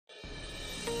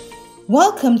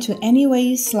Welcome to Any Way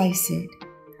You Slice It,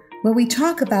 where we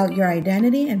talk about your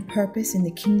identity and purpose in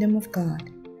the kingdom of God.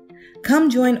 Come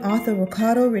join author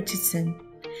Ricardo Richardson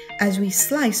as we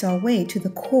slice our way to the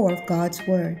core of God's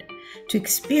Word to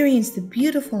experience the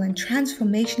beautiful and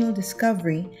transformational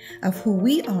discovery of who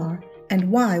we are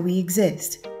and why we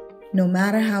exist, no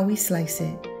matter how we slice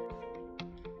it.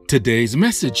 Today's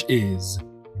message is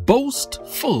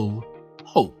Boastful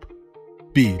Hope.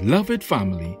 Beloved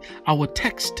family, our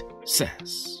text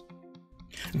says,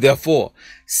 "Therefore,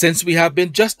 since we have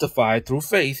been justified through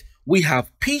faith, we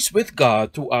have peace with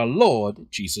God through our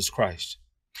Lord Jesus Christ,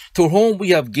 through whom we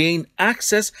have gained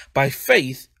access by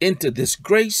faith into this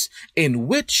grace in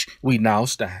which we now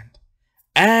stand.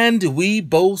 And we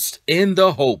boast in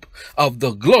the hope of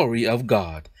the glory of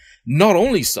God. Not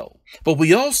only so, but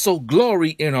we also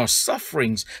glory in our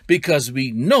sufferings, because we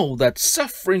know that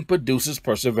suffering produces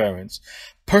perseverance.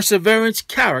 Perseverance,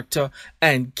 character,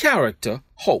 and character,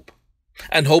 hope.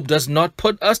 And hope does not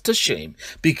put us to shame,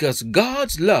 because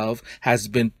God's love has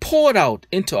been poured out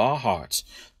into our hearts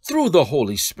through the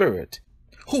Holy Spirit,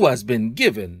 who has been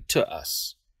given to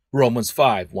us." Romans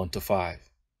 5:1-5.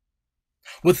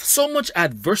 With so much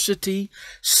adversity,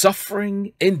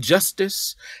 suffering,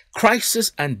 injustice,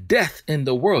 crisis, and death in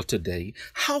the world today,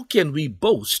 how can we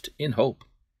boast in hope?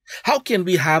 How can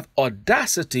we have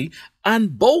audacity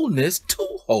and boldness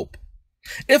to hope?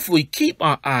 If we keep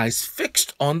our eyes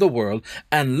fixed on the world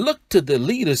and look to the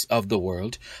leaders of the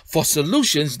world for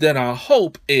solutions, then our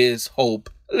hope is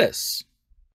hopeless.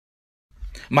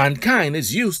 Mankind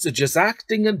is used to just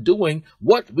acting and doing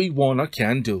what we want or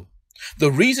can do.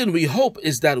 The reason we hope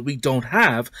is that we don't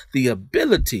have the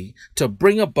ability to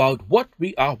bring about what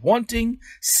we are wanting,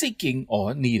 seeking,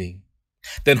 or needing.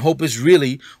 Then hope is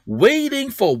really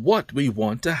waiting for what we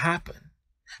want to happen.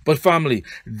 But family,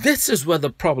 this is where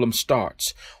the problem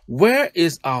starts. Where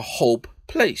is our hope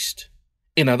placed?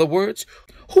 In other words,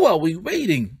 who are we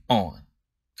waiting on?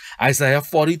 Isaiah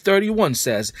 40:31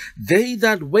 says, "They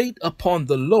that wait upon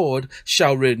the Lord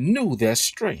shall renew their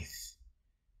strength."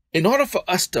 In order for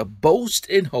us to boast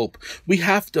in hope, we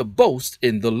have to boast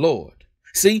in the Lord.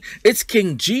 See, it's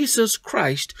King Jesus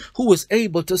Christ who is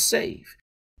able to save.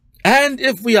 And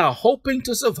if we are hoping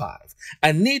to survive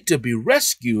and need to be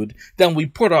rescued, then we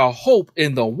put our hope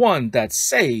in the one that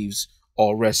saves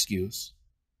or rescues.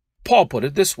 Paul put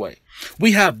it this way: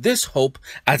 "We have this hope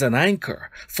as an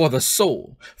anchor for the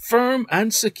soul, firm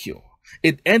and secure.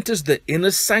 It enters the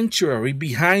inner sanctuary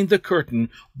behind the curtain,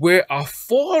 where our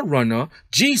forerunner,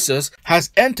 Jesus,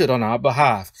 has entered on our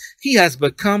behalf. He has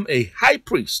become a high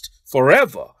priest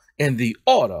forever in the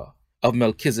order of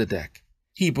Melchizedek."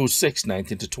 Hebrews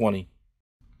 6:19-20.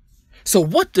 So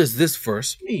what does this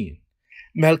verse mean?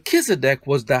 Melchizedek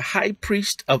was the high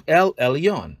priest of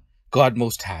Elyon, God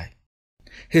Most High.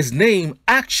 His name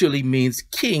actually means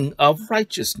king of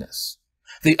righteousness.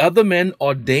 The other men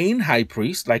ordained high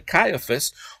priests, like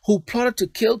Caiaphas, who plotted to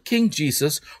kill King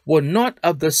Jesus, were not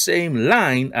of the same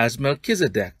line as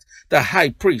Melchizedek, the high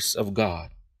priest of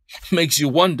God. Makes you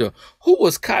wonder, who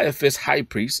was Caiaphas high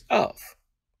priest of?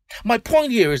 My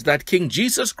point here is that King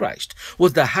Jesus Christ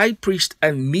was the high priest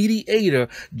and mediator,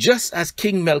 just as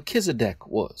King Melchizedek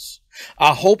was.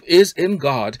 Our hope is in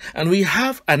God, and we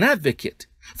have an advocate.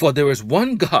 For there is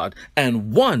one God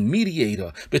and one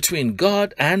mediator between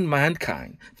God and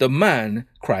mankind, the man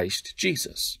Christ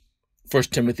Jesus.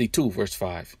 1 Timothy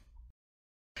 2:5.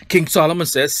 King Solomon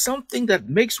says something that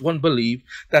makes one believe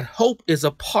that hope is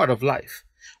a part of life.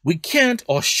 We can't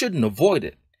or shouldn't avoid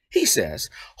it. He says,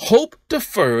 "Hope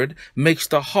deferred makes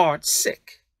the heart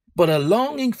sick, but a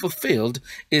longing fulfilled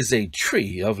is a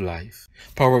tree of life."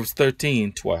 Proverbs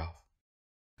 13:12.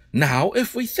 Now,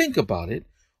 if we think about it,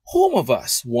 whom of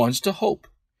us wants to hope?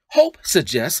 Hope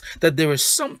suggests that there is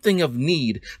something of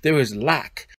need, there is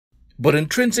lack. But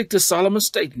intrinsic to Solomon's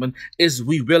statement is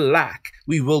we will lack,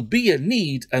 we will be in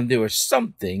need, and there is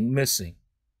something missing.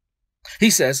 He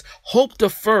says, hope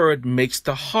deferred makes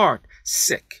the heart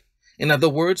sick. In other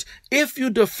words, if you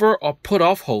defer or put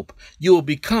off hope, you will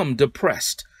become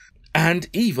depressed and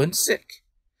even sick.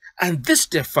 And this,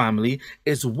 dear family,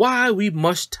 is why we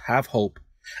must have hope.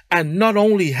 And not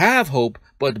only have hope,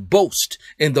 but boast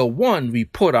in the one we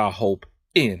put our hope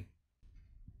in.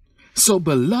 So,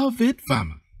 beloved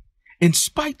family, in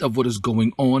spite of what is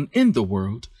going on in the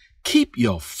world, keep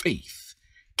your faith.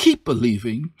 Keep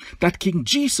believing that King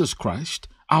Jesus Christ,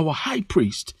 our high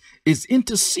priest, is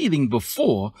interceding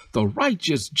before the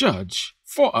righteous judge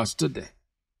for us today.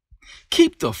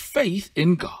 Keep the faith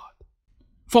in God.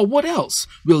 For what else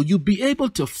will you be able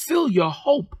to fill your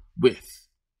hope with?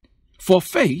 For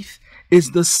faith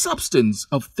is the substance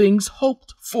of things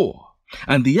hoped for,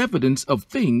 and the evidence of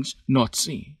things not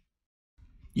seen.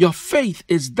 Your faith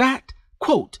is that,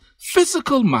 quote,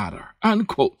 physical matter,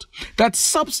 unquote, that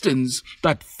substance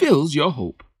that fills your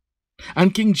hope.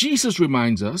 And King Jesus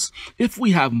reminds us, if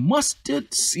we have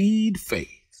mustard seed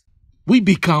faith, we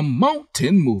become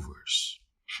mountain movers.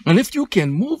 And if you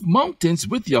can move mountains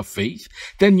with your faith,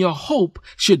 then your hope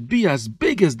should be as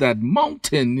big as that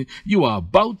mountain you are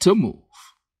about to move.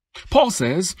 Paul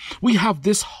says, we have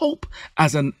this hope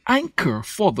as an anchor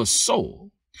for the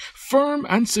soul, firm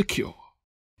and secure.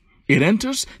 It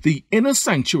enters the inner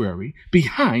sanctuary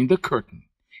behind the curtain.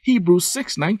 Hebrews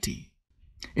 6:19.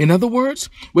 In other words,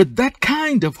 with that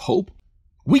kind of hope,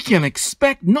 we can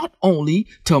expect not only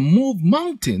to move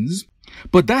mountains,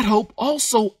 but that hope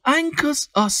also anchors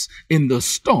us in the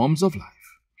storms of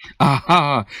life.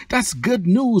 Aha, that's good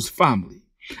news, family.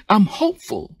 I'm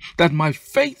hopeful that my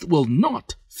faith will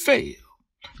not fail.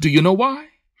 Do you know why?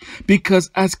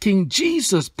 Because as King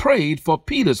Jesus prayed for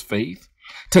Peter's faith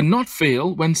to not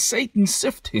fail when Satan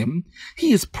sifted him,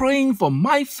 he is praying for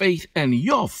my faith and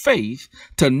your faith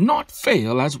to not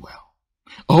fail as well.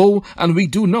 Oh, and we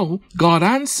do know God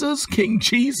answers King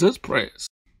Jesus' prayers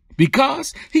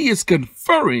because he is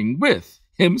conferring with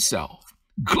himself.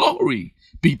 Glory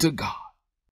be to God.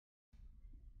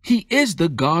 He is the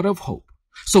God of hope.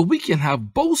 So we can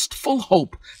have boastful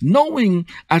hope, knowing,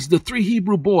 as the 3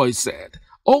 Hebrew boys said,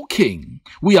 O King,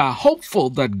 we are hopeful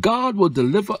that God will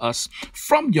deliver us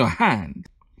from your hand.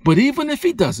 But even if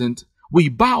he doesn't, we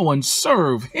bow and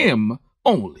serve him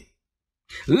only.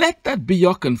 Let that be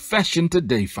your confession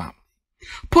today, family.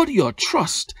 Put your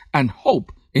trust and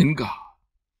hope in God.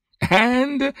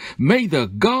 And may the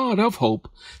God of hope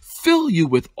fill you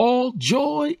with all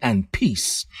joy and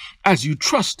peace as you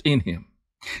trust in him,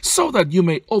 so that you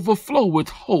may overflow with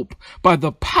hope by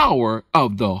the power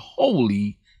of the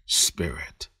Holy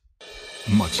Spirit.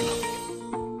 Much love.